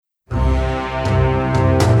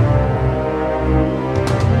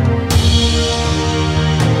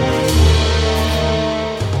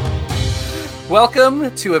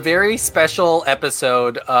Welcome to a very special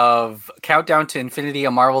episode of Countdown to Infinity,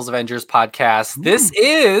 a Marvel's Avengers podcast. This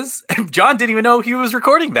is John didn't even know he was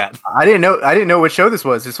recording that. I didn't know what show this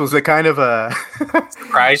was. This was a kind of a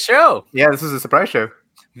surprise show. Yeah, this was a surprise show.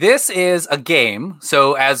 This is a game.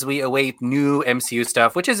 So as we await new MCU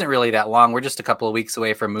stuff, which isn't really that long, we're just a couple of weeks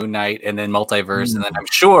away from Moon Knight and then Multiverse, and then I'm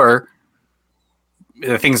sure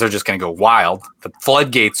things are just going to go wild. The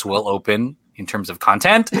floodgates will open in terms of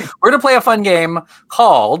content. We're going to play a fun game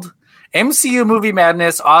called MCU Movie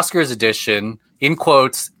Madness Oscars Edition. In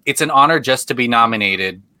quotes, it's an honor just to be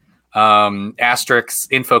nominated. Asterisks,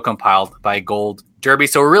 info compiled by Gold Derby.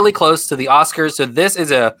 So we're really close to the Oscars. So this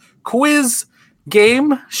is a quiz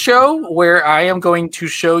game show where I am going to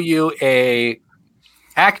show you a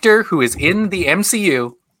actor who is in the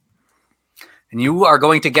MCU. And you are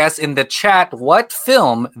going to guess in the chat what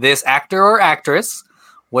film this actor or actress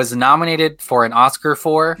was nominated for an Oscar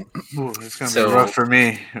for. Ooh, it's going to be rough for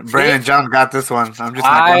me. Brandon and John got this one. I'm just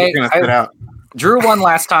going to sit out. Drew won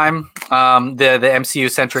last time, the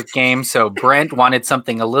MCU-centric game, so Brent wanted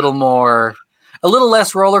something a little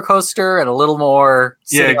less roller coaster and a little more...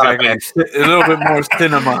 Yeah, exactly. A little bit more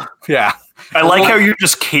cinema. Yeah. I like how you're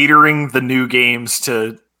just catering the new games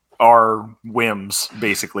to our whims,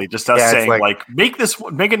 basically. Just us saying, like, make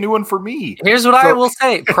a new one for me. Here's what I will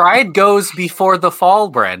say. Pride goes before the fall,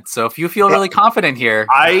 Brent. So if you feel really confident here,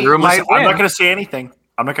 I'm not going to say anything.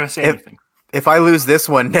 If I lose this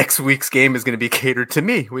one, next week's game is going to be catered to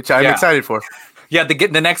me, which I'm excited for. Yeah,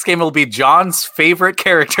 the next game will be John's favorite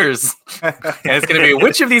characters. And it's going to be,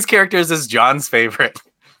 which of these characters is John's favorite?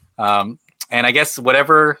 And I guess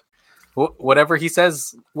whatever he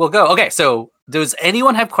says will go. Okay, so does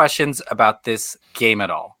anyone have questions about this game at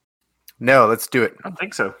all? No, let's do it. I don't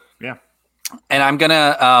think so. Yeah. And I'm going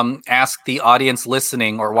to ask the audience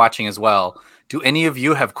listening or watching as well. Do any of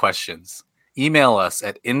you have questions? Email us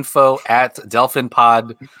at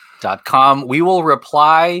info@delphinpod.com. We will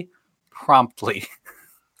reply promptly.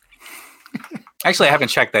 Actually, I haven't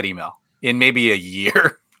checked that email in maybe a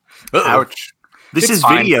year. Ouch. This is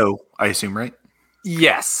fine. Video, I assume, right?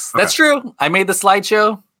 Yes, that's true. I made the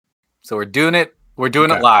slideshow, so we're doing it. We're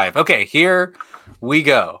doing it live. Okay, here we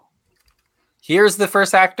go. Here's the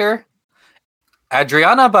first actor,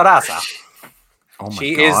 Adriana Barraza. Oh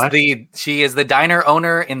my God. She is the diner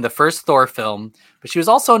owner in the first Thor film, but she was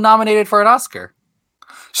also nominated for an Oscar.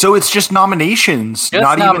 So it's just nominations, just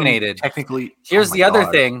not nominated. Even technically. Here's the other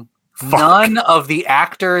thing. None of the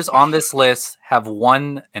actors on this list have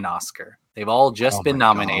won an Oscar. They've all just been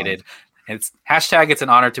nominated. God. It's #it's an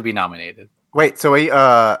honor to be nominated. Wait, so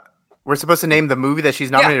we're supposed to name the movie that she's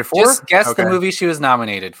nominated for? Just guess the movie she was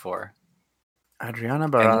nominated for. Adriana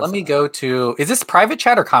Barraza. And let me go to... Is this private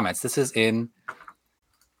chat or comments? This is in...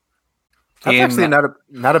 That's actually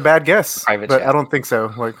not a bad guess, but chat. I don't think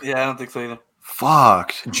so. Yeah, I don't think so either.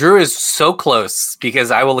 Fuck. Drew is so close because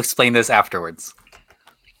I will explain this afterwards.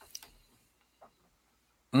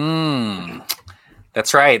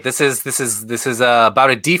 That's right. This is about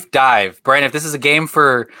a deep dive, Brian. If this is a game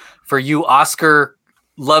for you Oscar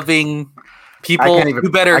loving people, you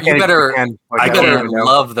better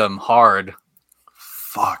love them hard.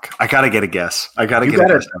 Fuck! I gotta get a guess. I gotta get a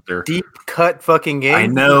guess out there. Deep cut fucking game. I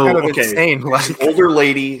know. Kind of insane. Older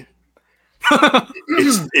lady.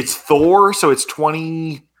 it's Thor, so it's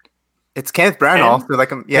 20. It's Kenneth Branagh. So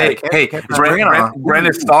Brent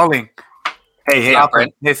is stalling. Hey,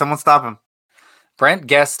 Brent. Hey, someone stop him. Brent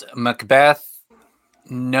guessed Macbeth.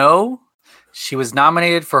 No. She was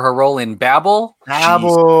nominated for her role in Babel.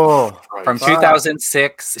 From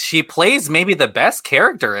 2006. She plays maybe the best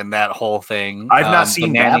character in that whole thing. I've not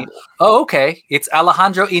seen Babel. Oh, okay. It's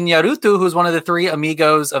Alejandro Iñárritu, who's one of the three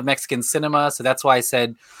amigos of Mexican cinema. So that's why I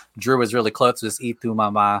said Drew was really close. It was Y Tu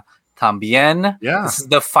Mamá También. Yeah. This is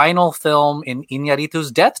the final film in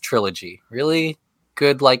Iñárritu's Death trilogy. Really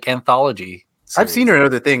good, anthology series. I've seen her in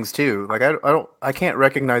other things too. I can't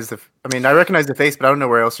recognize I recognize the face, but I don't know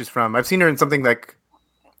where else she's from. I've seen her in something like.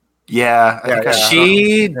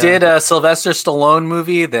 She did a Sylvester Stallone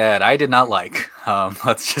movie that I did not like.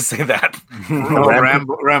 Let's just say that.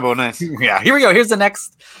 Rambo, nice. Yeah, here we go. Here's the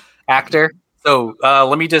next actor. So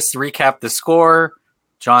let me just recap the score.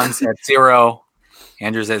 John's at 0,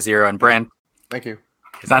 Andrew's at 0, and Brent. Thank you.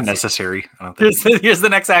 It's not necessary. I don't think. Here's the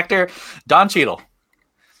next actor, Don Cheadle.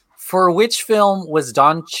 For which film was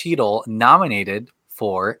Don Cheadle nominated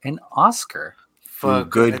for an Oscar?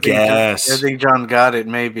 Good guess. I think John got it,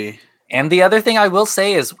 maybe. And the other thing I will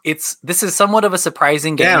say is this is somewhat of a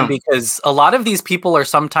surprising game because a lot of these people are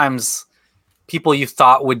sometimes people you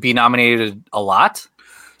thought would be nominated a lot.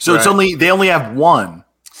 So they only have one.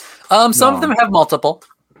 Some of them have multiple.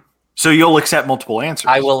 So you'll accept multiple answers?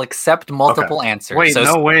 I will accept multiple answers. Wait,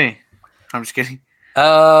 no way. I'm just kidding.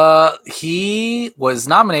 He was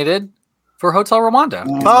nominated for Hotel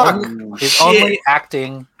Rwanda. His only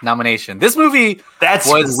acting nomination. This movie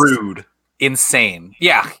was rude. Insane.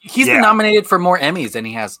 Yeah, he's been nominated for more Emmys than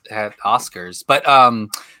he has had Oscars. But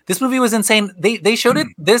this movie was insane. They showed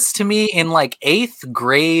this to me in like 8th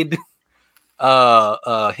grade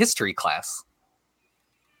history class.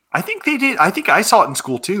 I think they did. I think I saw it in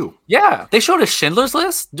school too. Yeah, they showed a Schindler's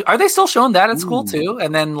List. Are they still showing that at school too?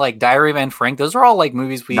 And then like Diary of Anne Frank. Those are all like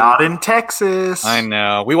movies we not in Texas. I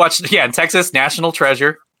know. We watched in Texas, National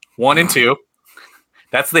Treasure 1 and 2.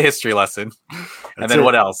 That's the history lesson. And then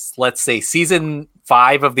what else? Let's say season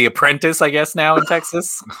 5 of The Apprentice. I guess now in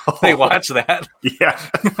Texas they watch that. Yeah.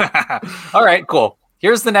 All right. Cool.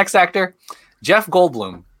 Here's the next actor, Jeff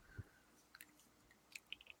Goldblum.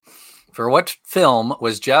 For what film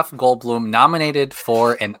was Jeff Goldblum nominated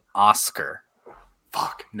for an Oscar?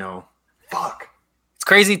 Fuck. No. Fuck. It's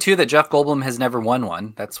crazy, too, that Jeff Goldblum has never won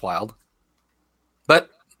one. That's wild. But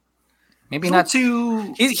maybe not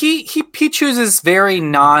too... He chooses very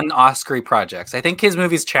non-Oscar-y projects. I think his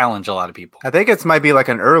movies challenge a lot of people. I think it might be like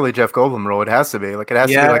an early Jeff Goldblum role. It has to be. Like, it has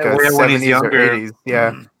to be like a 70s or 80s.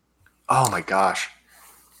 Yeah. Oh, my gosh.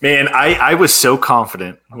 Man, I was so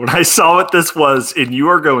confident when I saw what this was, and you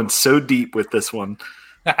are going so deep with this one.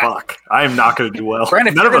 Fuck, I am not going to do well.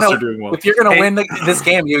 Brandon, none of us are doing well. If you're going to win this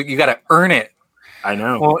game, you got to earn it. I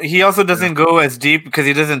know. Well, he also doesn't go as deep because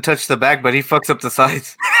he doesn't touch the back, but he fucks up the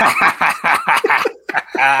sides.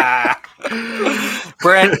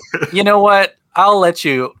 Brent, you know what? I'll let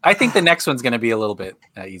you. I think the next one's going to be a little bit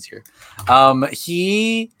easier.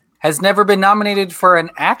 He has never been nominated for an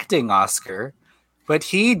acting Oscar. But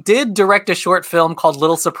he did direct a short film called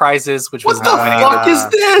Little Surprises, which was nominated. What the fuck is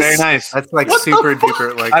this? Very nice. That's like super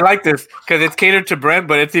duper. Like I like this because it's catered to Brent,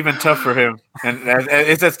 but it's even tough for him, and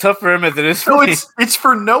it's as tough for him as it is for me. It's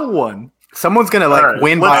for no one. Someone's gonna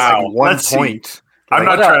win by like 1 point. I'm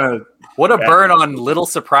not trying to. What a burn on Little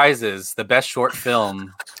Surprises, the best short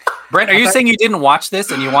film. Brent, are you saying you didn't watch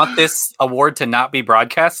this and you want this award to not be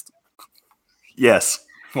broadcast? Yes.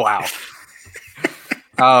 Wow.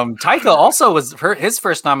 Taika also his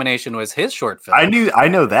first nomination was his short film. I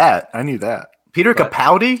knew that. Peter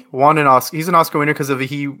Capaldi won an Oscar. He's an Oscar winner because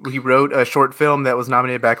he wrote a short film that was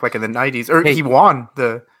nominated back like in the 90s. Or he won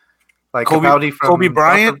the Capaldi from Kobe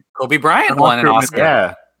Bryant. Kobe Bryant won an Oscar.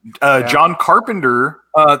 Yeah. John Carpenter,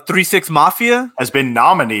 3 6 Mafia has been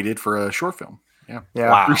nominated for a short film. Yeah.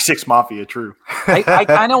 Wow. 3 6 Mafia, true. I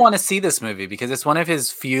kind of want to see this movie because it's one of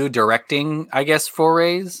his few directing, I guess,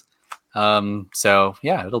 forays. So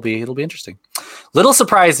yeah, it'll be interesting. Little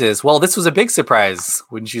Surprises. Well, this was a big surprise,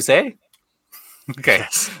 wouldn't you say? Okay.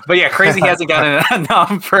 Yes. But yeah, crazy he hasn't gotten a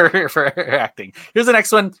nom for acting. Here's the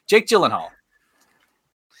next one. Jake Gyllenhaal.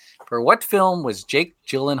 For what film was Jake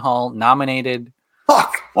Gyllenhaal nominated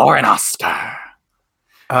for an Oscar?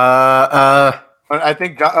 I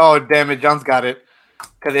think oh damn it, John's got it.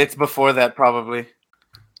 Because it's before that probably.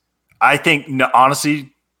 I think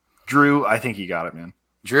honestly, Drew, I think he got it, man.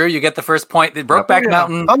 Drew, you get the first point. Brokeback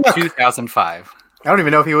Mountain, 2005. I don't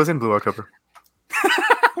even know if he was in Blue October.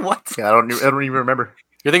 What? Yeah, I don't even remember.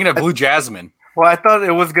 You're thinking of Blue Jasmine. Well, I thought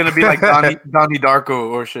it was gonna be like Donnie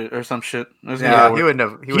Darko or some shit. Yeah, he would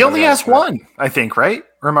never. He only has one, I think, right?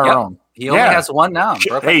 Or am I wrong? He only has one now.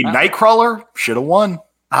 Hey, Nightcrawler should have won.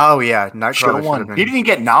 Oh yeah, Nightcrawler should have won. He didn't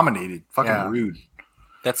get nominated. Fucking rude.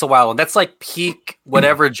 That's a wild one. That's like peak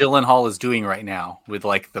whatever Gyllenhaal is doing right now with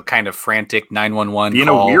like the kind of frantic 911 being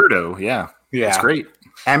call. A weirdo. Yeah. It's great.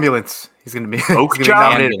 Ambulance. He's gonna be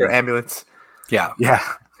nominated for Ambulance. Yeah.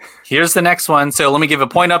 Here's the next one. So let me give a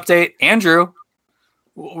point update. Andrew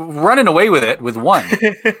running away with it with one.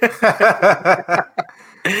 I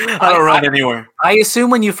don't run anywhere. I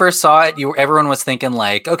assume when you first saw it, everyone was thinking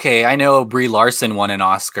like, okay, I know Brie Larson won an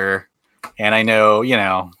Oscar, and I know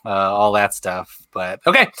all that stuff. But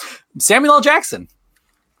okay, Samuel L. Jackson.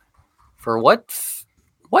 For what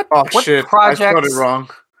project I spelled it wrong.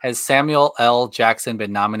 Has Samuel L. Jackson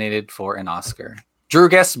been nominated for an Oscar? Drew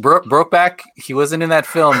guessed Brokeback. He wasn't in that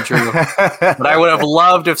film, Drew. But I would have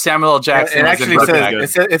loved if Samuel L. Jackson was in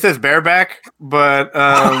Brokeback. It says bareback, but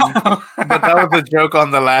that was a joke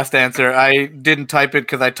on the last answer. I didn't type it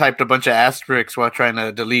because I typed a bunch of asterisks while trying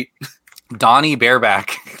to delete. Donnie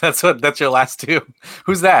Bareback. That's your last two.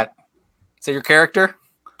 Who's that? Is that your character?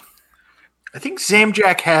 I think Sam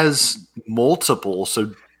Jack has multiple,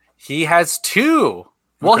 so he has two.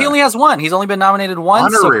 Well, he only has one. He's only been nominated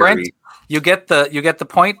once. So Brent, you get the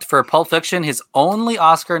point for Pulp Fiction, his only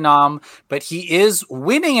Oscar nom, but he is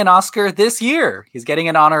winning an Oscar this year. He's getting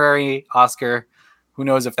an honorary Oscar. Who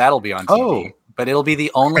knows if that'll be on TV? But it'll be the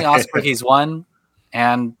only Oscar he's won.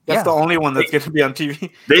 And that's the only one that's going to be on TV.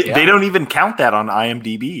 They don't even count that on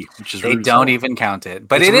IMDb, which is they really don't even count it.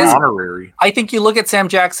 But it's it is honorary. I think you look at Sam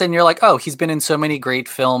Jackson, you're like, oh, he's been in so many great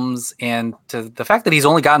films, and to the fact that he's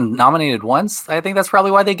only gotten nominated once, I think that's probably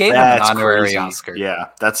why they gave him an honorary Oscar. Yeah,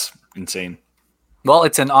 that's insane. Well,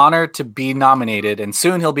 it's an honor to be nominated, and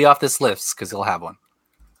soon he'll be off this list because he'll have one.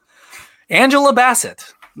 Angela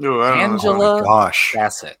Bassett. No, Angela gosh.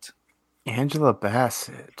 Bassett. Angela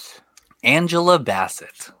Bassett. Angela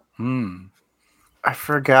Bassett. I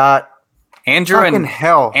forgot. Andrew Fucking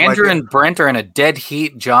hell. Andrew and Brent are in a dead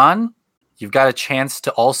heat. John, you've got a chance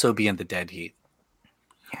to also be in the dead heat.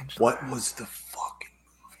 What was the fucking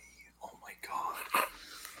movie? Oh my god.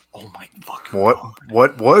 Oh my fucking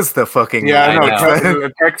What was the fucking Yeah, I know. know.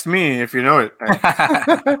 Text me if you know it.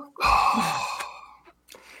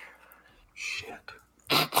 Shit.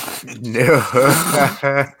 No.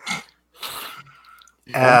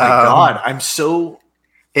 Oh my god, I'm so.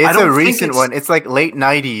 It's a recent one. It's like late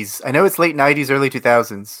 90s. I know it's late 90s, early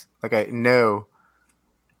 2000s. Like I know.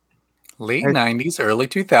 Late 90s, early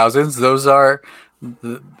 2000s. Those are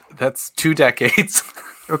that's 2 decades.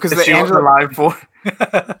 Because Is she alive for?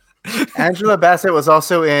 Angela Bassett was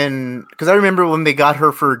also in. Because I remember when they got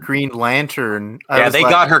her for Green Lantern. They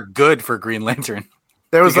got her good for Green Lantern.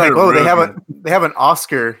 There was They like, got her they real have an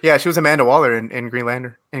Oscar. Yeah, she was Amanda Waller in Green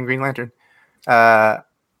Lantern. Oh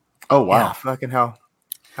wow! Yeah, fucking hell.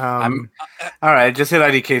 All right, just hit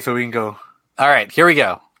IDK so we can go. All right, here we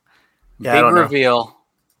go. Yeah, I Big don't know. reveal.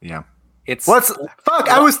 Yeah. It's fuck?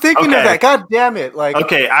 I was thinking of that. God damn it! Like,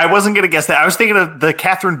 Okay, I wasn't gonna guess that. I was thinking of the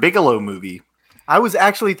Catherine Bigelow movie. I was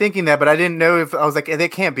actually thinking that, but I didn't know if I was like,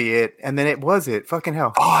 that can't be it. And then it was it. Fucking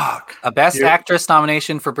hell. Fuck. a Best Actress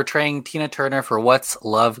nomination for portraying Tina Turner for What's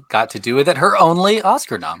Love Got to Do with It? Her only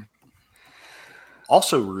Oscar nom.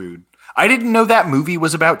 Also rude. I didn't know that movie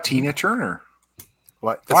was about Tina Turner.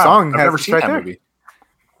 What the song I've has never it seen right that there. movie.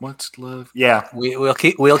 What's love? Yeah.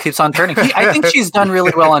 Wheel keeps on turning. I think she's done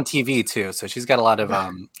really well on TV too, so she's got a lot of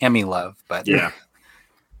Emmy love. But Yeah.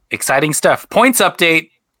 exciting stuff. Points update.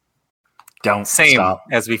 Don't Same stop.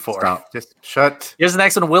 as before. Stop. Just shut. Here's the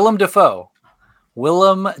next one. Willem Dafoe.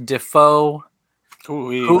 Willem Dafoe,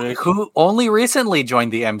 who only recently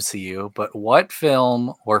joined the MCU, but what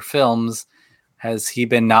film or films has he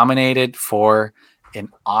been nominated for an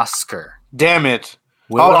Oscar? Damn it.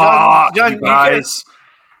 Willem-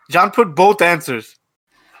 John put both answers.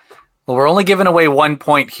 Well, we're only giving away 1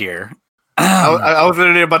 point here. I was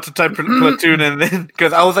literally about to type Platoon, and then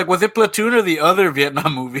because I was like, was it Platoon or the other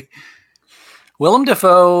Vietnam movie? Willem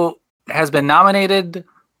Dafoe has been nominated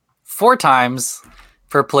 4 times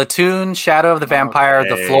for Platoon, Shadow of the Vampire,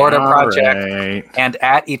 The Florida Project, and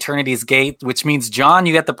At Eternity's Gate, which means, John,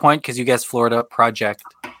 you get the point because you guessed Florida Project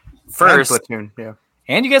first. Platoon, yeah.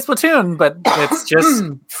 And you guessed Platoon, but it's just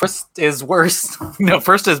first is worse. No,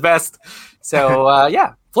 first is best. So,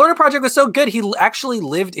 yeah. Florida Project was so good, he actually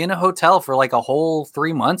lived in a hotel for like a whole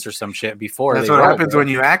 3 months or some shit before. That's what happens when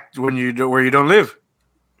you act where you don't live.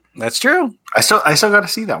 That's true. I still got to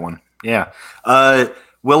see that one. Yeah.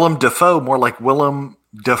 Willem Dafoe, more like Willem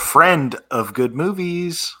Defriend of good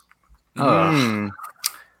movies. It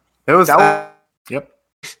was Yep.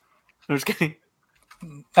 I'm just kidding.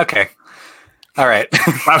 Okay. All right.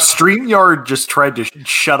 Wow, StreamYard just tried to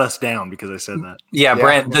shut us down because I said that. Yeah, Yeah,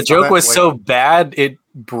 Brent, the I saw joke that was way. so bad it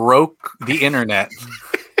broke the internet.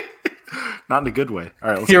 Not in a good way. All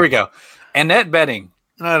right, let's Here we go. Annette Bening.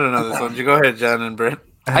 I don't know this one. You go ahead, John and Brent.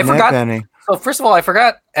 I forgot. So first of all, I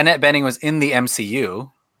forgot Annette Bening was in the MCU,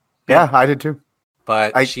 Yeah, I did too.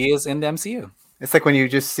 but she is in the MCU. It's like when you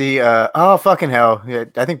just see, oh, fucking hell. Yeah,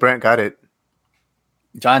 I think Brent got it.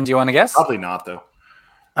 John, do you want to guess? Probably not though.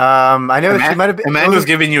 I know that she might have been. Amanda's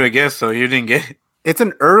giving you a guess, so you didn't get it. It's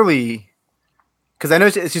an early, because I know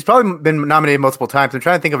she's probably been nominated multiple times. I'm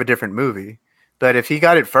trying to think of a different movie, but if he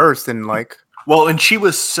got it first, then like, Well, and she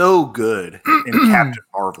was so good in Captain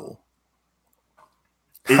Marvel.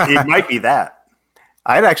 It might be that.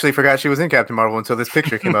 I'd actually forgot she was in Captain Marvel until this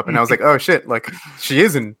picture came up, and I was like, oh shit, like she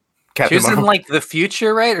is in She Captain was in Marvel. like the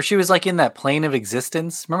future, right? Or she was like in that plane of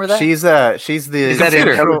existence. Remember that? She's the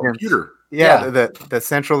Computer. Computer. yeah, the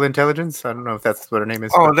Central Intelligence. I don't know if that's what her name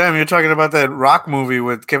is. Oh, but damn, you're talking about that Rock movie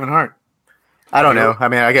with Kevin Hart. I don't know. I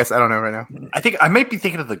mean, I guess I don't know right now. I think I might be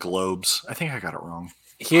thinking of the Globes. I think I got it wrong.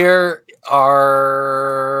 Here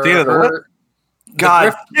are Think of the what?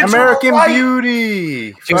 God, American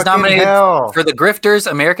Beauty. She was Fucking nominated hell. for The Grifters,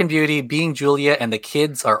 American Beauty, Being Julia, and The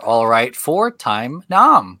Kids Are All Right. 4-time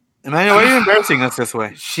nom. Emmanuel, why are you embarrassing us this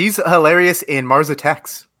way? She's hilarious in Mars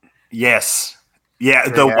Attacks. Yes. Yeah,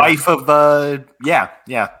 the wife of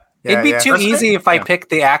It'd be too easy if I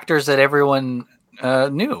picked the actors that everyone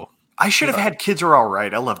knew. I should have had Kids Are All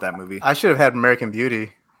Right. I love that movie. I should have had American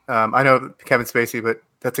Beauty. I know Kevin Spacey, but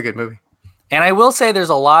that's a good movie. And I will say there's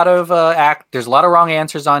a lot of there's a lot of wrong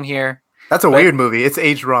answers on here. That's a weird movie. It's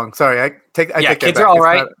aged wrong. Sorry, I take that Kids back. Are All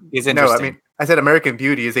Right is interesting. No, I mean I said American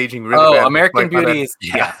Beauty is aging really bad. Oh, American Beauty is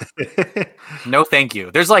no, thank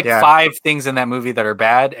you. There's like 5 things in that movie that are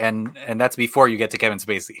bad, and that's before you get to Kevin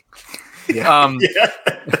Spacey.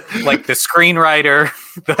 Like the screenwriter.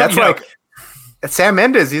 That's like Sam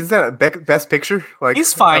Mendes. Isn't that a best picture? Like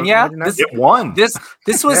he's fine. It won. This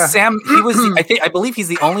was Sam. He was. I believe he's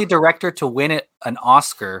the only director to win an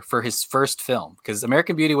Oscar for his first film, because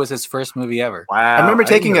American Beauty was his first movie ever. Wow. I remember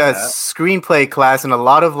taking a screenplay class, and a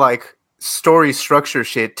lot of like story structure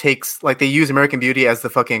shit takes like they use American Beauty as the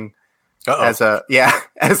fucking as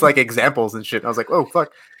like examples and shit. And I was like, oh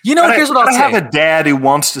fuck. Here's what I'll say. I have a dad who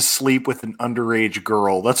wants to sleep with an underage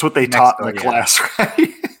girl. That's what they taught in the class, right?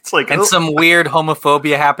 It's like some weird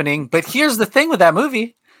homophobia happening. But here's the thing with that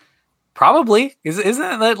movie. Probably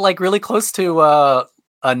isn't that like really close to a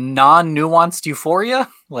non-nuanced Euphoria?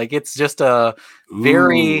 Like it's just a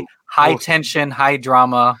very high tension, high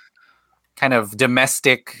drama, kind of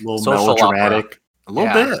domestic, social melodramatic. Opera. A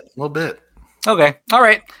little bit. Okay. All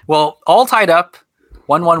right. Well, all tied up.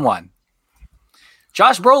 1-1-1.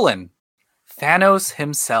 Josh Brolin. Thanos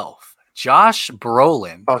himself. Josh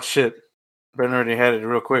Brolin. Oh, shit. Brent already had it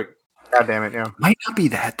real quick. God damn it, yeah. Might not be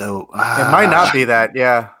that, though. It might not be that,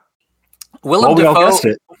 yeah. Willem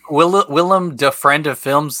Dafoe. Willem Dafoe, friend of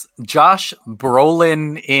films. Josh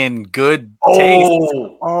Brolin in Good Taste.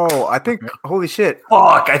 Oh, I think, holy shit.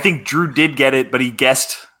 Fuck, I think Drew did get it, but he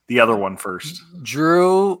guessed the other one first.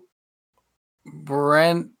 Drew,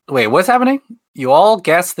 Brent. Wait, what's happening? You all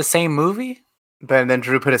guessed the same movie? But then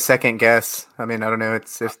Drew put a second guess. I mean, I don't know.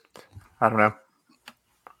 I don't know.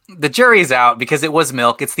 The jury's out because it was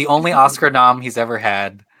Milk. It's the only Oscar nom he's ever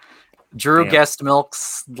had. Drew guessed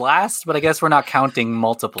Milk's last, but I guess we're not counting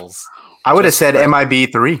multiples. I would have said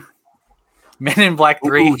MIB 3. Men in Black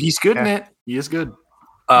 3. Ooh, he's good in it. He is good. You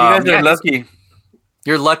guys are lucky.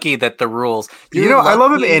 You're lucky that the rules. I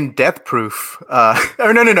love him in Death Proof.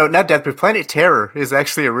 Or no, not Death Proof. Planet Terror is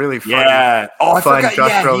actually a really fun. Yeah. Oh, I forgot.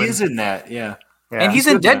 Josh Brolin. He is in that. Yeah. And he's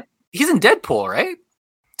in Deadpool, right?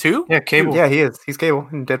 2? Yeah, Cable. Yeah, he is. He's Cable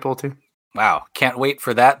in Deadpool 2. Wow, can't wait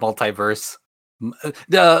for that multiverse.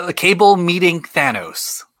 The Cable meeting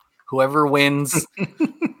Thanos. Whoever wins,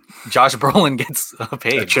 Josh Brolin gets a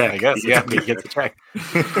page. A check. I guess. Yeah, he gets a check.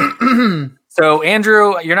 So,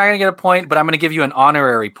 Andrew, you're not going to get a point, but I'm going to give you an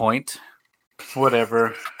honorary point.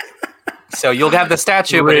 Whatever. So you'll have the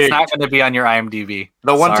statue, but it's not going to be on your IMDb.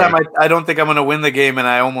 The one time I don't think I'm going to win the game, and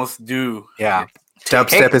I almost do. Yeah.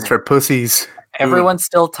 Dubstep is for pussies. Everyone's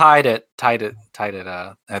still tied at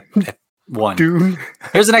 1. Dude.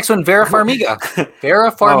 Here's the next one. Vera Farmiga. Vera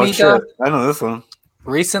Farmiga. I know this one.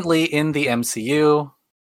 Recently in the MCU.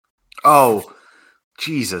 Oh,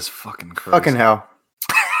 Jesus fucking Christ. Fucking hell.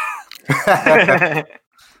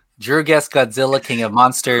 Drew guessed Godzilla, King of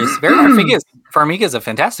Monsters. Vera Farmiga is a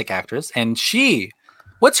fantastic actress, and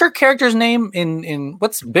what's her character's name in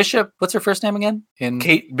what's her first name again?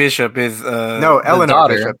 Kate Bishop is Eleanor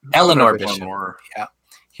Bishop. Eleanor Bishop. Yeah.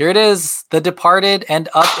 Here it is. The Departed and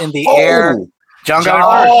Up in the Air. John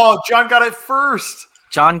got it first.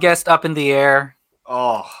 John guessed Up in the Air.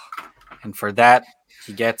 Oh. And for that,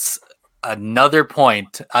 he gets another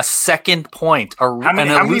point, a second point, an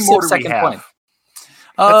elusive second point.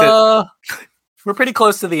 We're pretty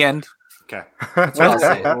close to the end. Okay. What does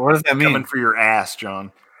that mean? Coming for your ass,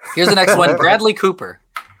 John. Here's the next one. Bradley Cooper.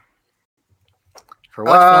 For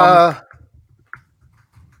what film?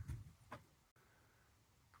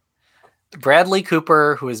 Bradley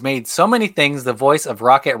Cooper, who has made so many things, the voice of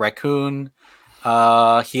Rocket Raccoon.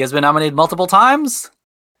 He has been nominated multiple times.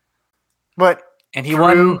 But and he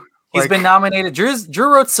won. He's been nominated.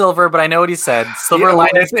 Drew wrote Silver, but I know what he said. Silver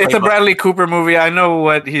Linings. It's a Bradley Cooper movie. I know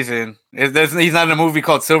what he's in. He's not in a movie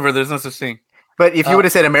called Silver. There's no such thing. But if you would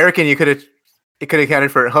have said American, it could have counted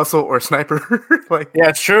for Hustle or Sniper. Yeah,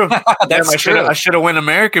 it's true. That's true. I should have won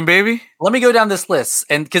American, baby. Let me go down this list,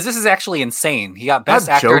 and because this is actually insane. He got Best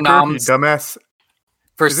Actor noms, dumbass.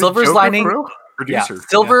 For Silver's Lining. Producer. Yeah.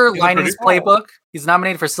 Silver Linings Playbook. He's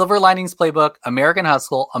nominated for Silver Linings Playbook, American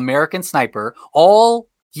Hustle, American Sniper, all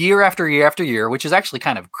year after year after year, which is actually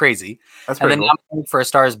kind of crazy. That's and then cool. nominated for A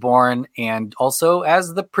Star Is Born, and also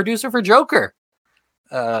as the producer for Joker.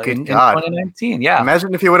 In 2019, yeah.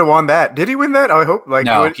 Imagine if he would have won that. Did he win that? I hope.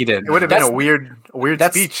 No, he didn't. It would have been a weird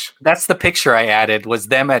speech. That's the picture I added. Was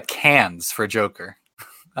them at Cannes for Joker.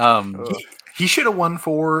 He should have won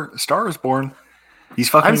for Star is Born. He's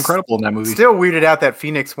fucking incredible in that movie. Still weirded out that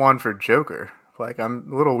Phoenix won for Joker. Like, I'm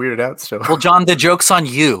a little weirded out still. Well, John, the joke's on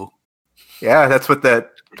you. Yeah, that's what the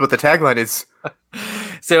tagline is.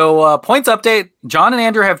 So, points update. John and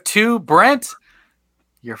Andrew have 2. Brent,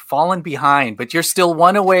 you're falling behind, but you're still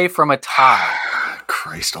 1 away from a tie.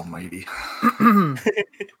 Christ almighty.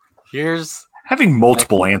 Here's Having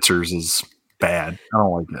multiple answers is bad. I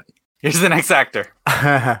don't like it. Here's the next actor.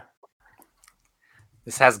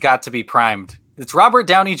 This has got to be primed. It's Robert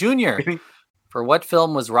Downey Jr. For what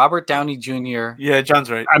film was Robert Downey Jr.? Yeah, John's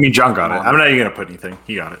right. I mean, John got it. I'm not even going to put anything.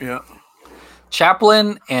 He got it. Yeah.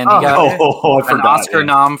 Chaplin, and he got I an forgot. Oscar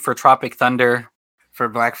nom for Tropic Thunder. For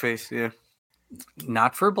blackface, yeah.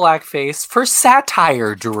 Not for blackface, for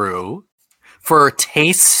satire, Drew. For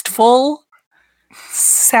tasteful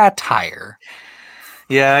satire.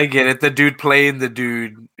 Yeah, I get it. The dude playing the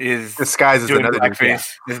dude is Disguised as doing another dude.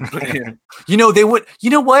 blackface. You know, they would. You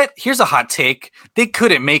know what? Here's a hot take. They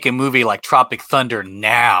couldn't make a movie like Tropic Thunder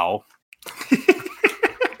now.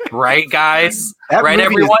 Right, guys? That Right, movie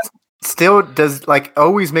everyone? Still does, like,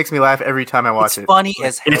 always makes me laugh every time I watch It's it. funny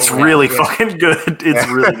as hell. It's really fucking good. It's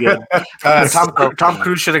really good. Tom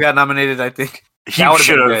Cruise should have got nominated, I think. He That would've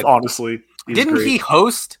should been have, good. honestly. He's Didn't great. he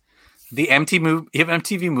host the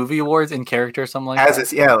MTV Movie Awards in character or something like As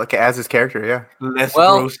that? his character, yeah. Les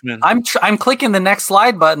Well, Grossman. I'm clicking the next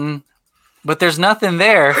slide button, but there's nothing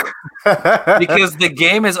there because the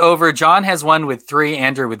game is over. John has 1 with 3,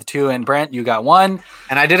 Andrew with 2, and Brent, you got 1.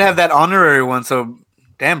 And I did have that honorary one, so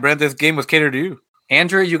damn, Brent, this game was catered to you.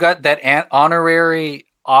 Andrew, you got that honorary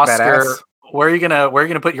Oscar. Badass. Where are you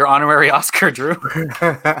gonna put your honorary Oscar, Drew?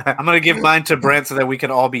 I'm gonna give mine to Brent so that we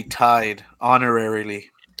can all be tied honorarily.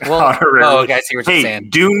 Well, Honorary. oh, okay, I see what you're Hey, saying.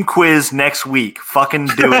 Dune quiz next week. Fucking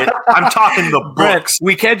do it. I'm talking the Brent, books.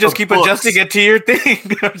 we can't just The keep books. adjusting it to your thing.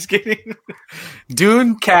 I'm just kidding.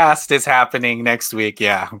 Dune cast is happening next week.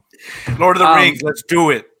 Yeah, Lord of the Rings, let's do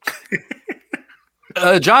it.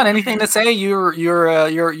 John, anything to say?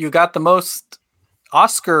 You got the most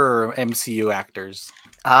Oscar MCU actors.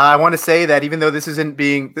 I want to say that even though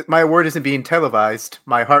my award isn't being televised,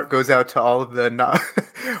 my heart goes out to all of the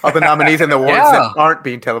all the nominees and the awards Yeah. that aren't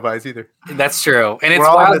being televised either. That's true, and it's We're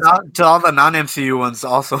all wild. to all the non-MCU ones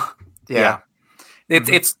also. Yeah.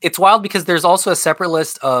 It's wild because there's also a separate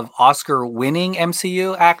list of Oscar-winning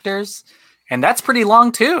MCU actors, and that's pretty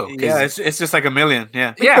long too. 'cause- Yeah, it's just like a million.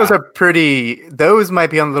 Yeah. yeah. Those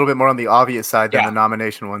might be a little bit more on the obvious side than Yeah. the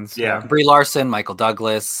nomination ones. Yeah. Brie Larson, Michael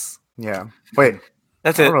Douglas. Yeah. Wait,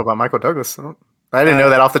 That's I it. don't know about Michael Douglas. I didn't know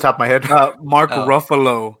that off the top of my head. Mark Oh.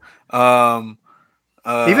 Ruffalo.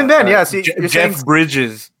 Even then, yeah. See, you're Jeff saying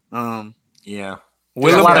Bridges. Yeah. There's a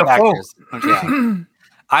Willem lot of Dafoe. actors.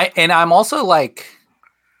 Yeah. I'm also like,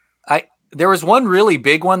 there was one really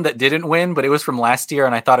big one that didn't win, but it was from last year,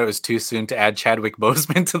 and I thought it was too soon to add Chadwick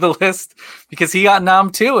Boseman to the list because he got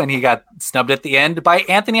nom too, and he got snubbed at the end by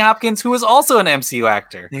Anthony Hopkins, who was also an MCU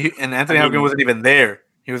actor. And Anthony Hopkins wasn't even there.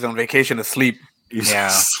 He was on vacation to sleep.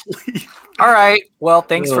 Yeah. All right. Well,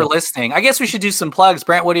 thanks for listening. I guess we should do some plugs.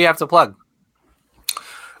 Brent, what do you have to plug?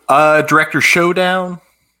 Director Showdown.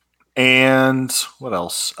 And what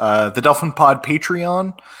else? The Dolphin Pod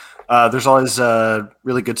Patreon. There's always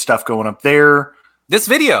really good stuff going up there. This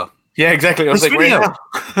video. Yeah, exactly. I was This like, video. right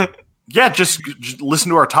now. Yeah, just listen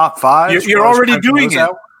to our top 5. You're already doing those it.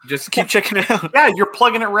 out. Just keep checking it out. Yeah, you're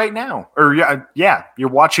plugging it right now. Or yeah, you're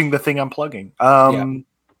watching the thing I'm plugging.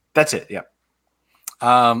 That's it. Yeah.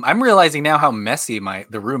 I'm realizing now how messy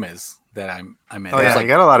the room is that I'm in. Oh, There's yeah, you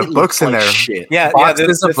got a lot of It books looks in like there. Shit. Yeah,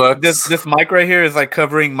 Boxes of books. This mic right here is like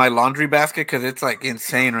covering my laundry basket because it's like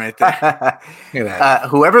insane right there. Look at that.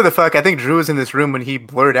 Whoever the fuck, I think Drew was in this room when he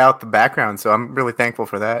blurred out the background, so I'm really thankful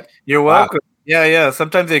for that. You're welcome. Yeah.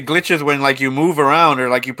 Sometimes it glitches when like you move around or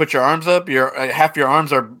like you put your arms up. Your half your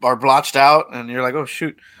arms are blotched out, and you're like, oh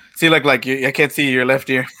shoot. See, like I can't see your left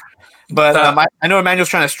ear. But I know Emmanuel's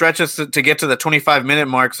trying to stretch us to get to the 25-minute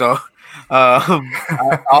mark, so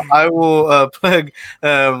I will plug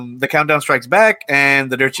the Countdown Strikes Back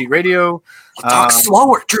and the Dirt Sheet Radio. Talk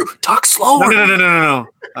slower, Drew. Talk slower. No.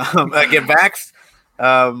 Get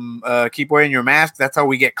vaxxed. Keep wearing your mask. That's how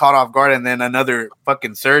we get caught off guard, and then another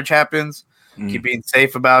fucking surge happens. Keep being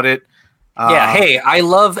safe about it. Yeah, hey, I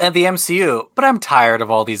love the MCU, but I'm tired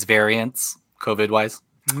of all these variants, COVID-wise.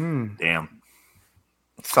 Damn.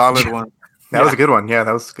 Solid one. That was a good one. Yeah,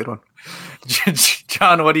 that was a good one.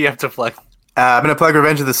 John, what do you have to plug? I'm going to plug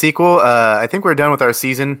Revenge of the Sequel. I think we're done with our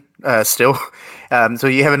season still. So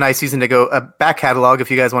you have a nice season to go back catalog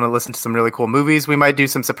if you guys want to listen to some really cool movies. We might do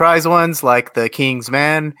some surprise ones like The King's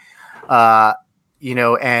Man.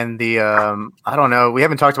 and the I don't know. We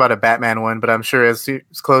haven't talked about a Batman one, but I'm sure as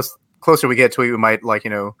closer we get to it, we might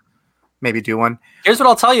maybe do one. Here's what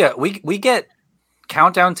I'll tell you: we get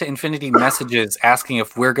Countdown to Infinity messages asking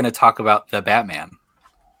if we're going to talk about the Batman.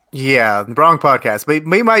 Yeah, the wrong podcast. But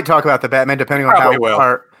we might talk about the Batman depending on how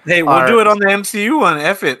our. Hey, we'll do it on the MCU one.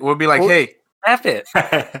 F it. We'll be like, hey, F it.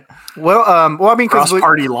 Well, I mean, cross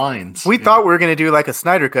party lines. We thought we were going to do like a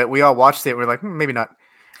Snyder cut. We all watched it. We're like, maybe not.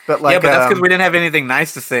 But but that's because we didn't have anything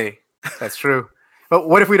nice to say. That's true. But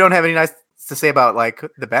what if we don't have any nice to say about like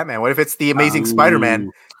the Batman? What if it's the Amazing Spider-Man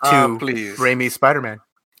to Raimi's Spider-Man?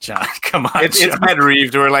 John, come on. It's Matt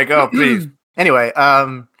Reeves. We're like, oh, please. Anyway,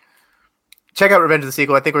 check out Revenge of the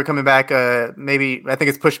Sequel. I think we're coming back. Maybe I think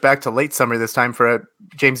it's pushed back to late summer this time for a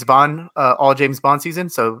James Bond, all James Bond season.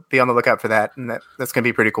 So be on the lookout for that, and that's going to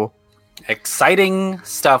be pretty cool. Exciting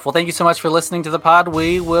stuff. Well, thank you so much for listening to the pod.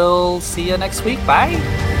 We will see you next week.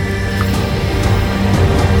 Bye.